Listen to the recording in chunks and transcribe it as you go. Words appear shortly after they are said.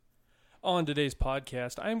On today's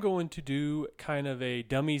podcast, I'm going to do kind of a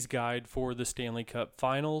dummies guide for the Stanley Cup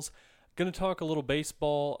Finals. Going to talk a little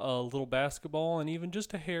baseball, a little basketball, and even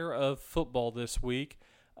just a hair of football this week.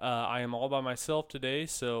 I am all by myself today,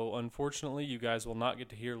 so unfortunately you guys will not get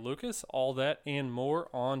to hear Lucas. All that and more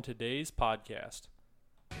on today's podcast.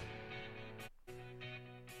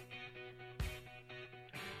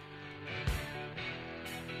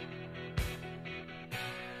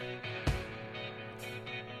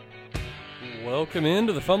 Welcome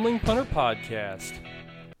into the Fumbling Punter Podcast.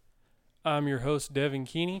 I'm your host, Devin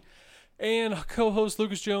Keeney, and co-host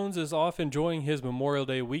Lucas Jones is off enjoying his Memorial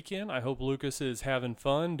Day weekend. I hope Lucas is having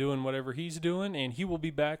fun doing whatever he's doing, and he will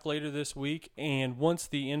be back later this week. And once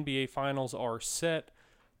the NBA Finals are set,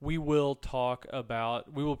 we will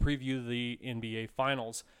preview the NBA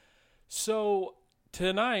Finals. So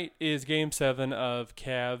tonight is Game 7 of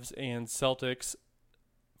Cavs and Celtics.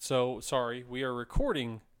 We are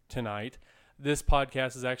recording tonight. This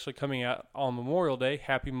podcast is actually coming out on Memorial Day.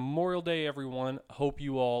 Happy Memorial Day, everyone. Hope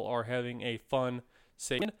you all are having a fun,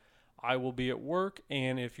 safe. I will be at work,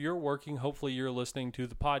 and if you're working, hopefully you're listening to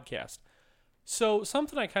the podcast. So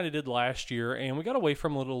something I kind of did last year, and we got away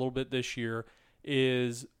from it a little bit this year,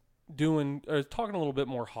 is talking a little bit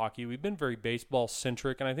more hockey. We've been very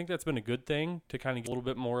baseball-centric, and I think that's been a good thing to kind of get a little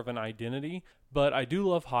bit more of an identity. But I do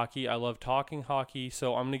love hockey. I love talking hockey,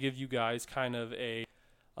 so I'm going to give you guys kind of a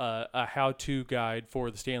how-to guide for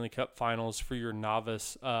the Stanley Cup Finals for your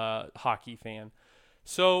novice hockey fan.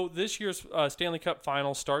 So this year's Stanley Cup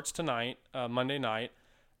Finals starts tonight, Monday night,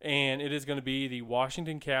 and it is going to be the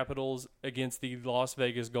Washington Capitals against the Las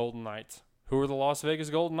Vegas Golden Knights. Who are the Las Vegas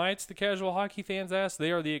Golden Knights? The casual hockey fans ask.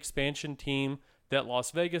 They are the expansion team that Las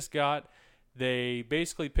Vegas got. They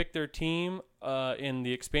basically picked their team in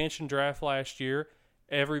the expansion draft last year.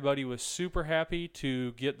 Everybody was super happy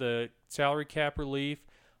to get the salary cap relief.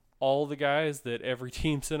 All the guys that every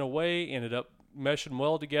team sent away ended up meshing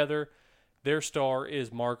well together. Their star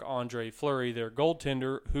is Marc-Andre Fleury, their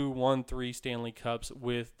goaltender, who won 3 Stanley Cups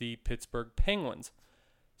with the Pittsburgh Penguins.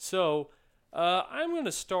 So I'm going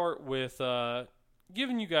to start with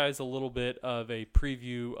giving you guys a little bit of a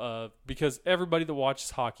preview of, because everybody that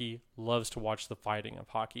watches hockey loves to watch the fighting of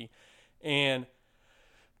hockey. And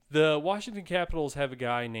the Washington Capitals have a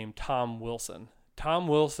guy named Tom Wilson. Tom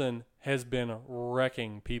Wilson has been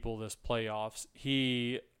wrecking people this playoffs.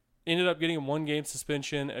 He ended up getting a 1-game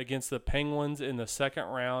suspension against the Penguins in the second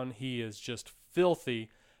round. He is just filthy.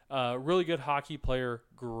 Really good hockey player,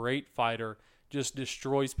 great fighter, just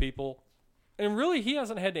destroys people. And really, he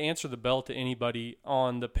hasn't had to answer the bell to anybody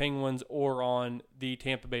on the Penguins or on the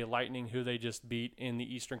Tampa Bay Lightning, who they just beat in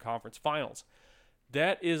the Eastern Conference Finals.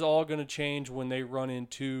 That is all going to change when they run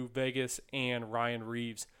into Vegas and Ryan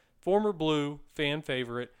Reeves. Former Blue, fan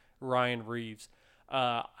favorite, Ryan Reeves.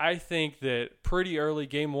 I think that pretty early,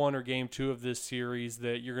 Game 1 or Game 2 of this series,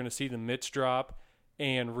 that you're going to see the mitts drop,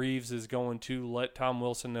 and Reeves is going to let Tom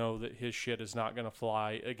Wilson know that his shit is not going to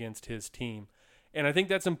fly against his team. And I think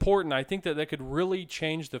that's important. I think that could really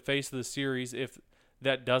change the face of the series if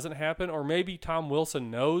that doesn't happen, or maybe Tom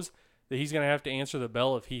Wilson knows that he's going to have to answer the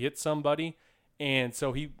bell if he hits somebody, and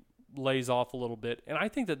so he lays off a little bit. And I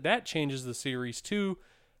think that changes the series too,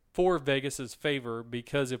 for Vegas's favor,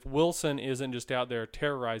 because if Wilson isn't just out there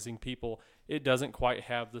terrorizing people, it doesn't quite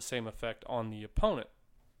have the same effect on the opponent.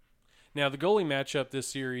 Now, the goalie matchup this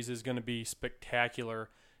series is going to be spectacular.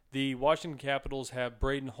 The Washington Capitals have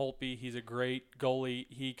Braden Holtby. He's a great goalie.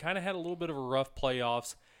 He kind of had a little bit of a rough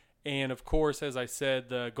playoffs. And, of course, as I said,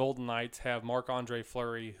 the Golden Knights have Marc-Andre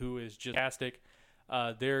Fleury, who is just fantastic.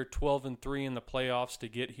 They're 12-3 in the playoffs to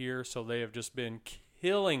get here, so they have just been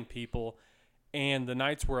killing people. And the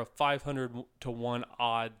Knights were a 500-1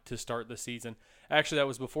 odd to start the season. Actually, that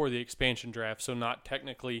was before the expansion draft, so not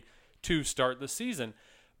technically to start the season.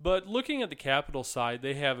 But looking at the Capitals side,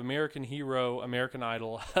 they have American hero, American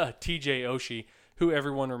Idol, TJ Oshie, who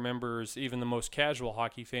everyone remembers, even the most casual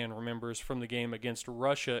hockey fan remembers from the game against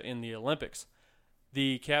Russia in the Olympics.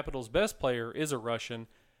 The Capitals' best player is a Russian,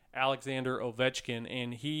 Alexander Ovechkin,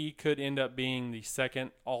 and he could end up being the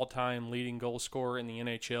second all-time leading goal scorer in the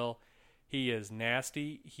NHL. He is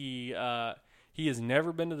nasty. He has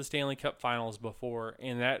never been to the Stanley Cup Finals before,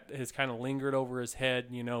 and that has kind of lingered over his head.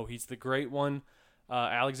 You know, he's the great one.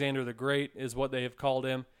 Alexander the Great is what they have called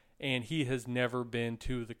him, and he has never been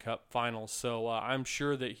to the Cup Finals. So I'm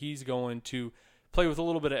sure that he's going to play with a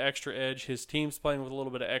little bit of extra edge. His team's playing with a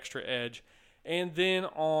little bit of extra edge. And then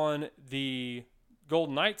on the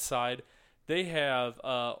Golden Knights side, they have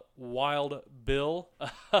Wild Bill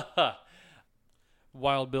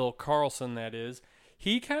Wild Bill Karlsson, that is.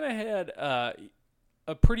 He kind of had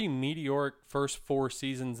a pretty meteoric first 4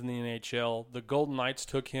 seasons in the NHL. The Golden Knights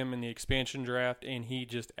took him in the expansion draft, and he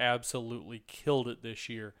just absolutely killed it this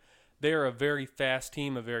year. They are a very fast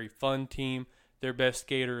team, a very fun team. Their best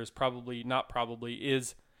skater is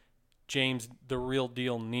James, the real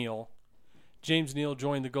deal, Neal. James Neal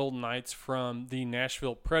joined the Golden Knights from the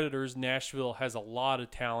Nashville Predators. Nashville has a lot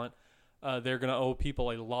of talent. They're going to owe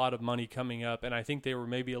people a lot of money coming up, and I think they were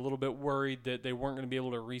maybe a little bit worried that they weren't going to be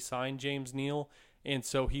able to re-sign James Neal, and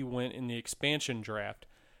so he went in the expansion draft.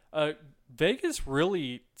 Vegas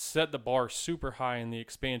really set the bar super high in the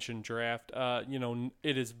expansion draft.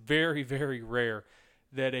 It is very, very rare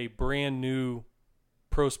that a brand new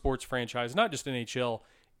pro sports franchise, not just NHL,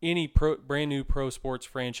 any brand new pro sports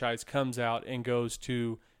franchise comes out and goes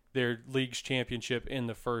to their league's championship in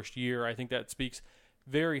the first year. I think that speaks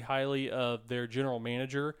very highly of their general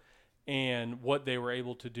manager and what they were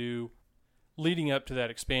able to do leading up to that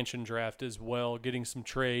expansion draft as well, getting some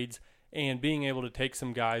trades and being able to take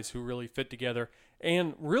some guys who really fit together.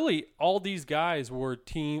 And really, all these guys were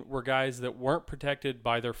guys that weren't protected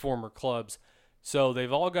by their former clubs. So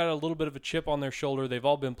they've all got a little bit of a chip on their shoulder. They've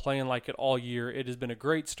all been playing like it all year. It has been a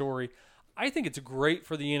great story. I think it's great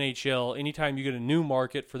for the NHL anytime you get a new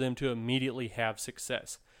market for them to immediately have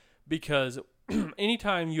success. Because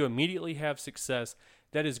anytime you immediately have success,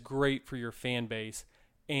 that is great for your fan base.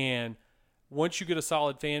 And once you get a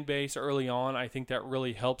solid fan base early on, I think that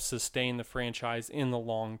really helps sustain the franchise in the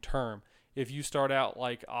long term. If you start out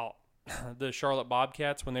like the Charlotte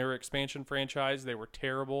Bobcats when they were an expansion franchise, they were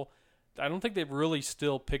terrible. I don't think they've really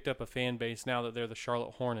still picked up a fan base now that they're the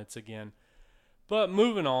Charlotte Hornets again. But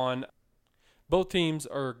moving on, both teams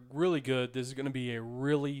are really good. This is going to be a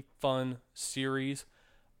really fun series.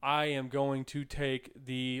 I am going to take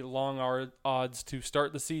the long odds to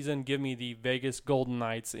start the season. Give me the Vegas Golden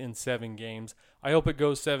Knights in 7 games. I hope it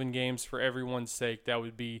goes 7 games for everyone's sake. That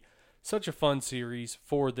would be such a fun series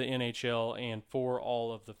for the NHL and for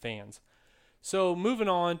all of the fans. So moving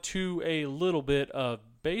on to a little bit of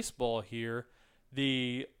baseball here.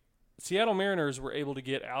 The Seattle Mariners were able to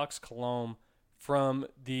get Alex Colomé from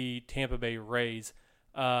the Tampa Bay Rays.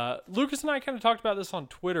 Lucas and I kind of talked about this on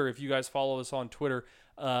Twitter. If you guys follow us on Twitter,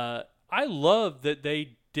 I love that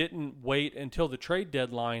they didn't wait until the trade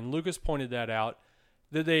deadline. Lucas pointed that out,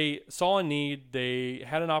 that they saw a need, they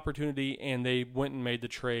had an opportunity, and they went and made the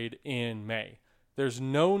trade in May. There's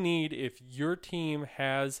no need, if your team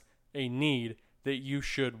has a need, that you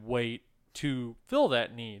should wait to fill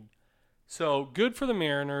that need. So good for the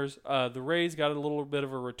Mariners. The Rays got a little bit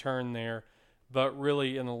of a return there, but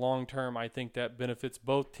really in the long term, I think that benefits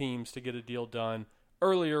both teams to get a deal done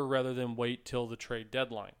earlier rather than wait till the trade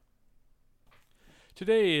deadline.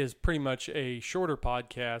 Today is pretty much a shorter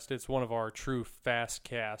podcast. It's one of our true fast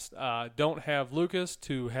casts. Don't have Lucas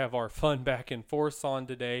to have our fun back and forth on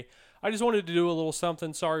today. I just wanted to do a little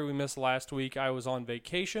something. Sorry we missed last week. I was on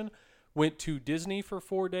vacation. Went to Disney for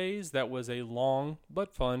 4 days. That was a long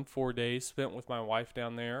but fun 4 days spent with my wife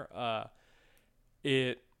down there.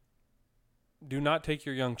 Do not take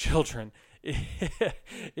your young children. It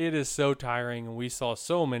is so tiring, and we saw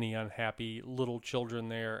so many unhappy little children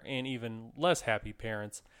there and even less happy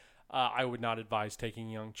parents. I would not advise taking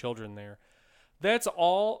young children there. That's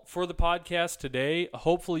all for the podcast today.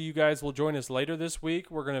 Hopefully you guys will join us later this week.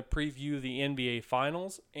 We're going to preview the NBA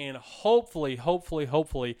Finals, and hopefully,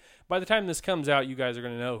 by the time this comes out, you guys are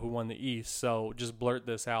going to know who won the East, so just blurt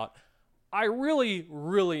this out. I really,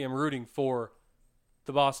 really am rooting for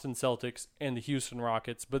the Boston Celtics and the Houston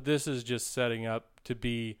Rockets, but this is just setting up to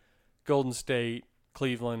be Golden State,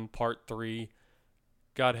 Cleveland, Part 3.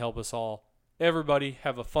 God help us all. Everybody,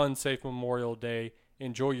 have a fun, safe Memorial Day.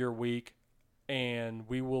 Enjoy your week. And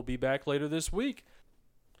we will be back later this week.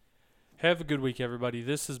 Have a good week, everybody.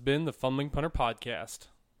 This has been the Fumbling Punter Podcast.